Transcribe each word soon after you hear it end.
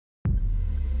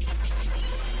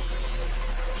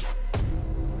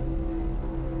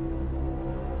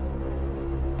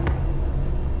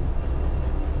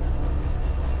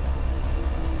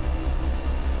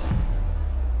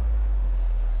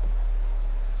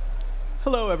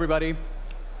Hello, everybody.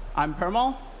 I'm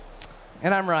Perumal.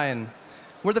 And I'm Ryan.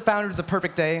 We're the founders of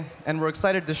Perfect Day, and we're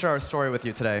excited to share our story with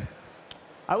you today.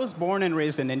 I was born and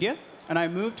raised in India, and I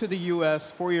moved to the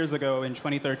US 4 years ago in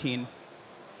 2013.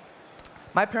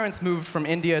 My parents moved from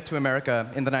India to America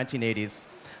in the 1980s.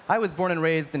 I was born and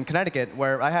raised in Connecticut,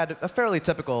 where I had a fairly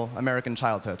typical American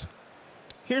childhood.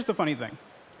 Here's the funny thing.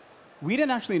 We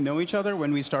didn't actually know each other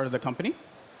when we started the company.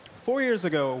 4 years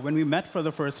ago, when we met for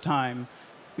the first time,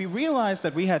 we realized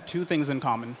that we had two things in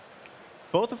common.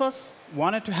 Both of us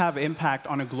wanted to have impact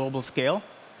on a global scale,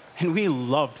 and we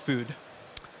loved food.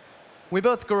 We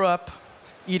both grew up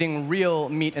eating real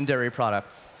meat and dairy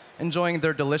products, enjoying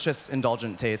their delicious,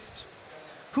 indulgent taste.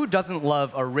 Who doesn't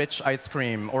love a rich ice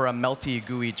cream or a melty,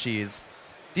 gooey cheese?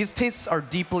 These tastes are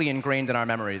deeply ingrained in our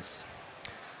memories.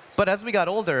 But as we got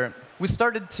older, we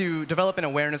started to develop an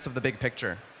awareness of the big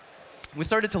picture. We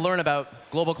started to learn about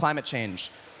global climate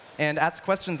change and ask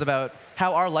questions about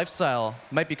how our lifestyle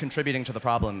might be contributing to the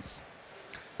problems.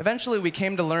 Eventually, we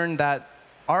came to learn that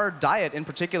our diet, in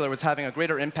particular, was having a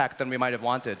greater impact than we might have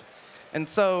wanted. And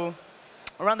so,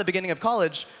 around the beginning of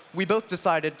college, we both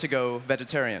decided to go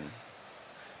vegetarian.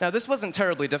 Now, this wasn't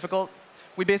terribly difficult.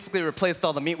 We basically replaced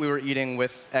all the meat we were eating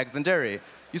with eggs and dairy.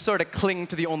 You sort of cling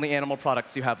to the only animal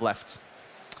products you have left.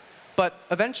 But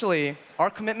eventually, our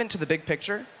commitment to the big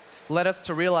picture led us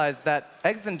to realize that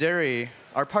eggs and dairy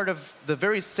are part of the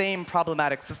very same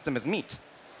problematic system as meat.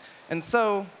 And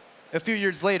so, a few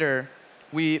years later,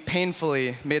 we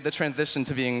painfully made the transition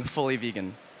to being fully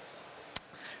vegan.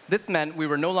 This meant we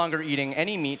were no longer eating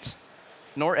any meat,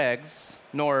 nor eggs,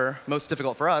 nor, most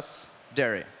difficult for us,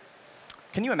 dairy.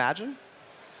 Can you imagine?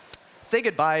 Say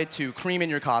goodbye to cream in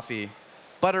your coffee,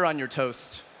 butter on your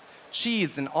toast,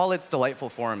 cheese in all its delightful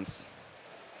forms.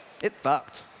 It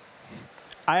sucked.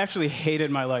 I actually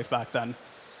hated my life back then.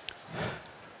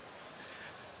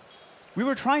 We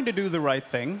were trying to do the right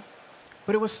thing,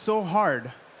 but it was so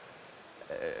hard.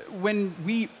 When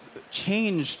we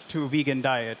changed to a vegan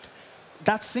diet,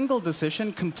 that single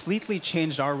decision completely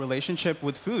changed our relationship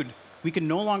with food. We could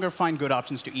no longer find good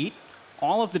options to eat.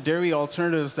 All of the dairy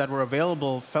alternatives that were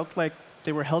available felt like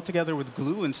they were held together with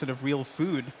glue instead of real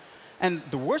food. And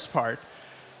the worst part,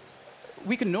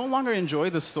 we could no longer enjoy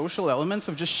the social elements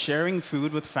of just sharing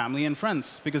food with family and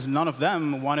friends, because none of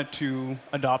them wanted to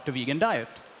adopt a vegan diet.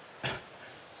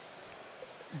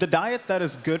 The diet that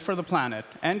is good for the planet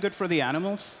and good for the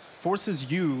animals forces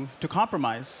you to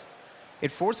compromise. It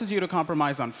forces you to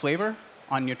compromise on flavor,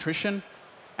 on nutrition,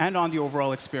 and on the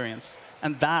overall experience.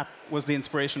 And that was the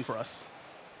inspiration for us.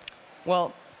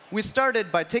 Well, we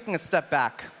started by taking a step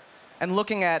back and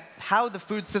looking at how the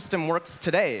food system works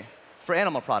today for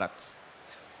animal products.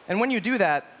 And when you do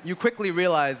that, you quickly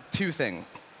realize two things.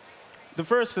 The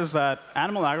first is that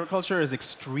animal agriculture is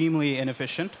extremely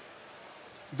inefficient.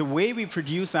 The way we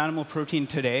produce animal protein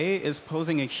today is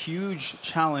posing a huge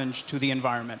challenge to the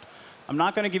environment. I'm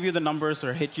not going to give you the numbers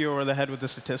or hit you over the head with the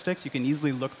statistics. You can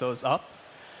easily look those up.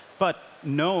 But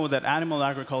know that animal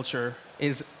agriculture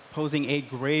is posing a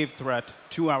grave threat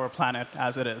to our planet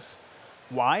as it is.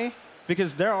 Why?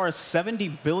 Because there are 70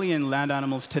 billion land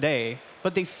animals today,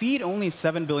 but they feed only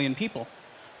 7 billion people.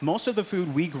 Most of the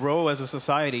food we grow as a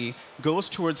society goes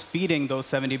towards feeding those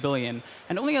 70 billion,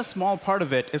 and only a small part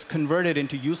of it is converted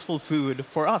into useful food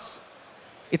for us.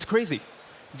 It's crazy.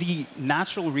 The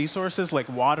natural resources like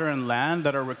water and land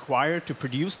that are required to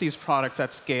produce these products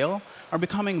at scale are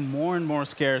becoming more and more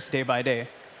scarce day by day,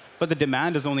 but the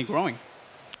demand is only growing.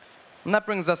 And that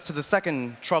brings us to the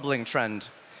second troubling trend.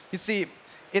 You see,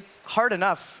 it's hard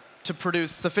enough to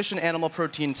produce sufficient animal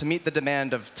protein to meet the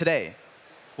demand of today.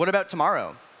 What about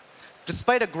tomorrow?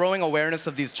 Despite a growing awareness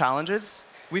of these challenges,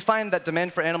 we find that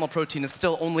demand for animal protein is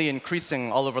still only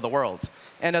increasing all over the world.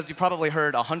 And as you probably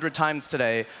heard 100 times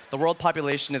today, the world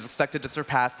population is expected to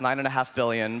surpass 9.5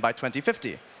 billion by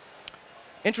 2050.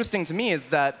 Interesting to me is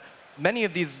that many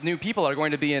of these new people are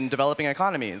going to be in developing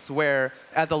economies, where,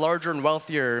 as a larger and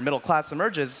wealthier middle class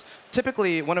emerges,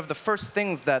 typically one of the first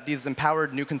things that these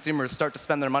empowered new consumers start to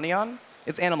spend their money on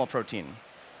is animal protein.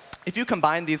 If you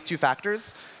combine these two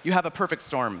factors, you have a perfect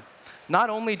storm. Not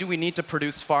only do we need to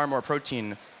produce far more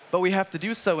protein, but we have to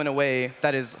do so in a way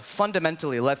that is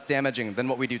fundamentally less damaging than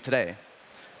what we do today.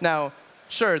 Now,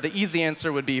 sure, the easy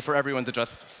answer would be for everyone to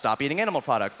just stop eating animal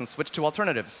products and switch to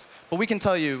alternatives. But we can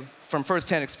tell you from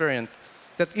firsthand experience,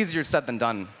 that's easier said than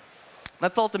done.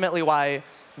 That's ultimately why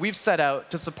we've set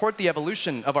out to support the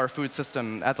evolution of our food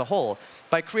system as a whole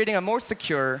by creating a more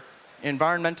secure,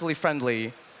 environmentally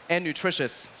friendly, and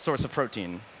nutritious source of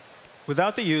protein.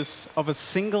 Without the use of a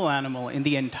single animal in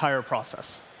the entire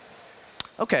process.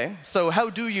 OK, so how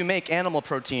do you make animal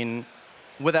protein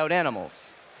without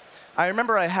animals? I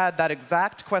remember I had that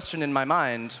exact question in my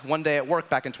mind one day at work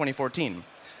back in 2014.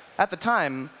 At the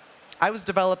time, I was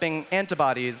developing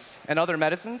antibodies and other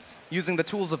medicines using the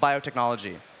tools of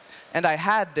biotechnology. And I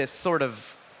had this sort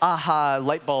of aha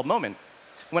light bulb moment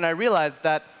when I realized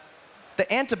that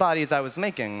the antibodies I was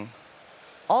making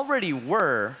already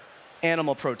were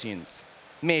animal proteins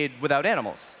made without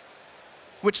animals,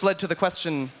 which led to the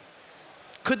question,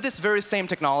 could this very same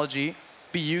technology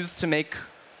be used to make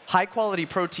high-quality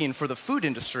protein for the food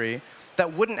industry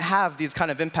that wouldn't have these kind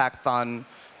of impacts on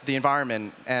the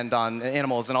environment and on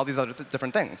animals and all these other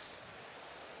different things?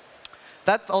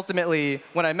 That's ultimately,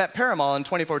 when I met Perumal in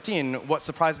 2014, what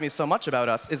surprised me so much about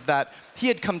us is that he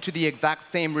had come to the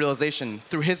exact same realization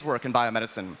through his work in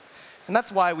biomedicine. And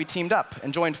that's why we teamed up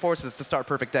and joined forces to start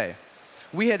Perfect Day.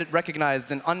 We had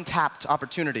recognized an untapped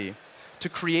opportunity to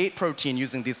create protein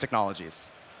using these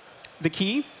technologies. The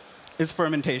key is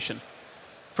fermentation.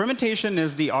 Fermentation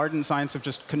is the art and science of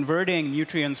just converting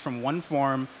nutrients from one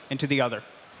form into the other.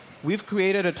 We've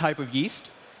created a type of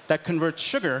yeast that converts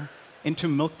sugar into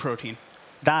milk protein.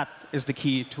 That is the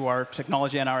key to our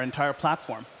technology and our entire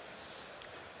platform.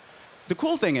 The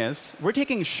cool thing is, we're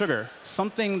taking sugar,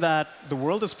 something that the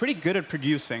world is pretty good at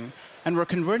producing, and we're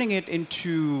converting it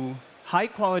into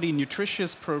high-quality,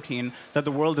 nutritious protein that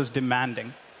the world is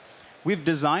demanding. We've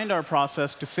designed our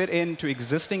process to fit into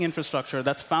existing infrastructure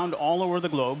that's found all over the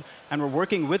globe, and we're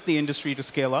working with the industry to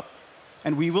scale up.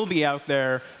 And we will be out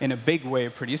there in a big way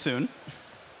pretty soon.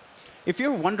 If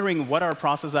you're wondering what our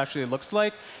process actually looks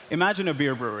like, imagine a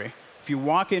beer brewery. If you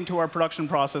walk into our production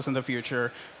process in the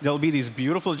future, there'll be these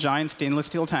beautiful giant stainless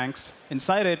steel tanks.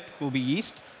 Inside it will be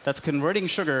yeast that's converting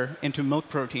sugar into milk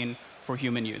protein for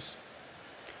human use.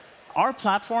 Our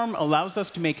platform allows us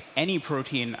to make any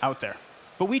protein out there.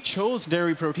 But we chose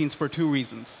dairy proteins for two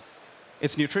reasons: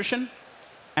 its nutrition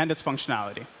and its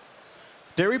functionality.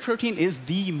 Dairy protein is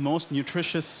the most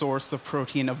nutritious source of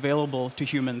protein available to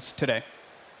humans today.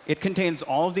 It contains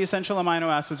all of the essential amino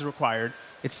acids required.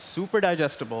 It's super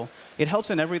digestible. It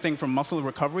helps in everything from muscle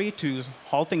recovery to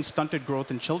halting stunted growth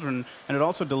in children, and it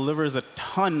also delivers a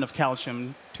ton of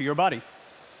calcium to your body.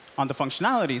 On the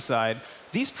functionality side,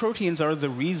 these proteins are the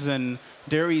reason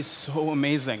dairy is so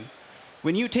amazing.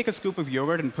 When you take a scoop of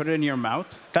yogurt and put it in your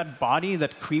mouth, that body,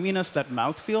 that creaminess, that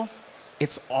mouthfeel,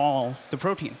 it's all the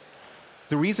protein.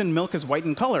 The reason milk is white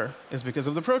in color is because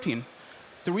of the protein.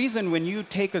 The reason when you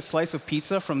take a slice of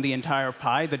pizza from the entire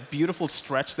pie, that beautiful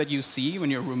stretch that you see when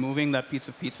you're removing that piece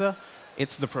of pizza,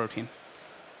 it's the protein.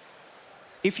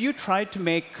 If you tried to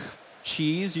make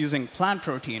cheese using plant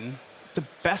protein, the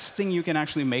best thing you can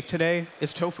actually make today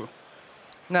is tofu.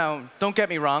 Now, don't get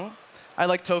me wrong. I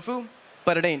like tofu,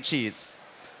 but it ain't cheese.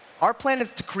 Our plan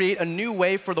is to create a new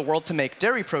way for the world to make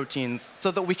dairy proteins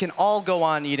so that we can all go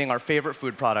on eating our favorite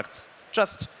food products,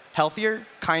 just healthier,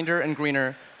 kinder, and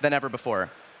greener than ever before.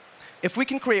 If we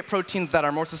can create proteins that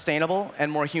are more sustainable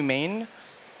and more humane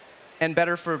and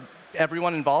better for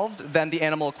everyone involved than the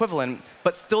animal equivalent,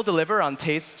 but still deliver on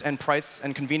taste and price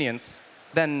and convenience,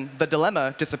 then the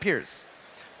dilemma disappears.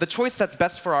 The choice that's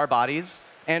best for our bodies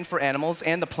and for animals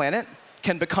and the planet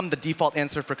can become the default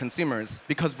answer for consumers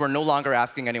because we're no longer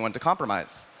asking anyone to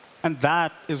compromise. And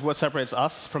that is what separates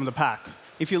us from the pack.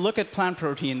 If you look at plant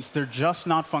proteins, they're just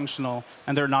not functional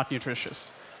and they're not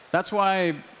nutritious. That's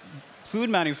why food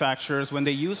manufacturers, when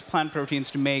they use plant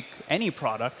proteins to make any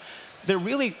product, they're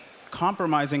really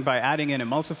compromising by adding in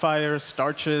emulsifiers,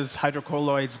 starches,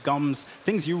 hydrocolloids, gums,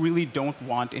 things you really don't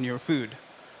want in your food.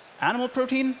 Animal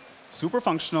protein, super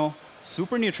functional,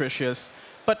 super nutritious,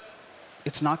 but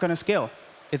it's not going to scale.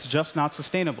 It's just not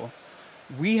sustainable.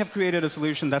 We have created a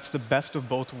solution that's the best of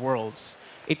both worlds.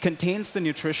 It contains the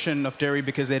nutrition of dairy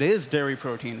because it is dairy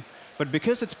protein, but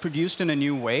because it's produced in a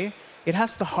new way, it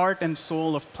has the heart and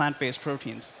soul of plant-based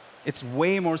proteins. It's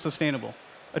way more sustainable,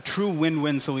 a true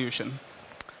win-win solution.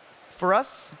 For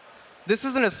us, this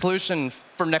isn't a solution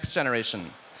for next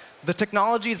generation. The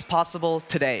technology is possible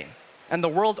today, and the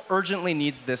world urgently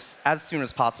needs this as soon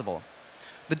as possible.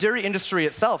 The dairy industry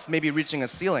itself may be reaching a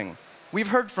ceiling. We've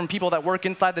heard from people that work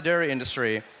inside the dairy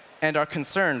industry and are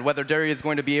concerned whether dairy is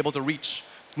going to be able to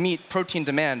meet protein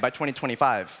demand by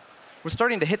 2025. We're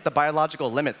starting to hit the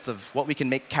biological limits of what we can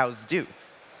make cows do.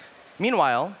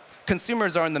 Meanwhile,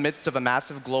 consumers are in the midst of a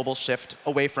massive global shift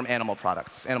away from animal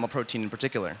products, animal protein in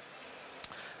particular.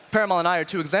 Perumal and I are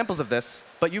two examples of this,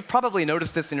 but you've probably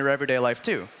noticed this in your everyday life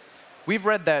too. We've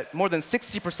read that more than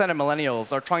 60% of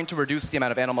millennials are trying to reduce the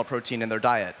amount of animal protein in their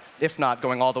diet, if not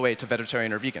going all the way to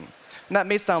vegetarian or vegan. And that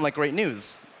may sound like great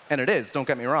news, and it is, don't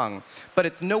get me wrong, but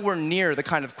it's nowhere near the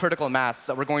kind of critical mass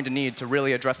that we're going to need to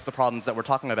really address the problems that we're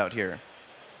talking about here.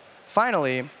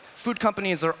 Finally, food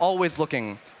companies are always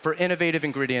looking for innovative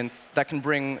ingredients that can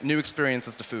bring new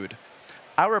experiences to food.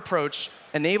 Our approach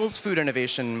enables food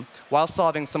innovation while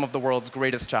solving some of the world's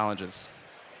greatest challenges.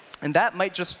 And that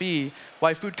might just be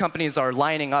why food companies are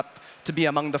lining up to be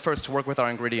among the first to work with our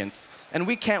ingredients. And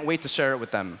we can't wait to share it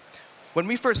with them. When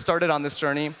we first started on this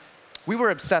journey, we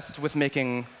were obsessed with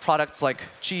making products like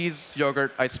cheese,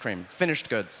 yogurt, ice cream, finished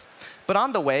goods. But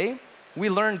on the way, we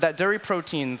learned that dairy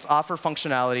proteins offer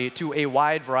functionality to a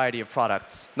wide variety of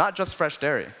products, not just fresh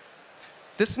dairy.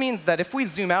 This means that if we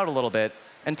zoom out a little bit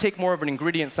and take more of an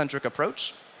ingredient-centric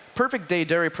approach, perfect day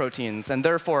dairy proteins, and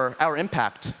therefore our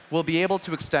impact, will be able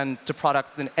to extend to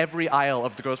products in every aisle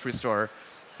of the grocery store,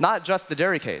 not just the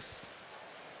dairy case.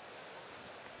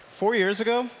 4 years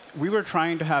ago, we were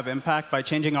trying to have impact by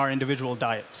changing our individual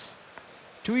diets.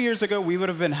 2 years ago, we would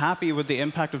have been happy with the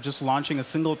impact of just launching a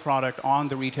single product on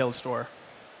the retail store.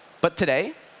 But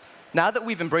today, now that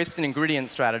we've embraced an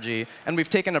ingredient strategy and we've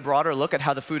taken a broader look at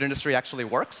how the food industry actually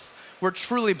works, we're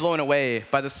truly blown away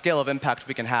by the scale of impact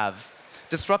we can have,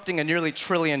 disrupting a nearly $1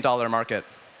 trillion market.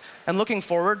 And looking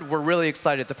forward, we're really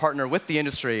excited to partner with the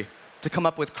industry to come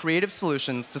up with creative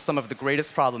solutions to some of the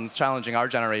greatest problems challenging our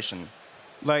generation.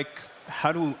 Like,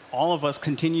 how do all of us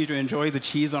continue to enjoy the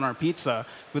cheese on our pizza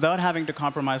without having to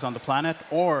compromise on the planet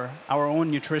or our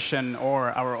own nutrition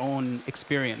or our own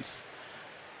experience?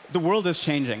 The world is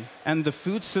changing, and the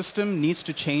food system needs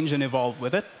to change and evolve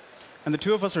with it. And the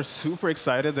two of us are super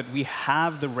excited that we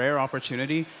have the rare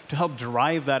opportunity to help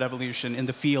drive that evolution in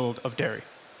the field of dairy.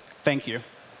 Thank you.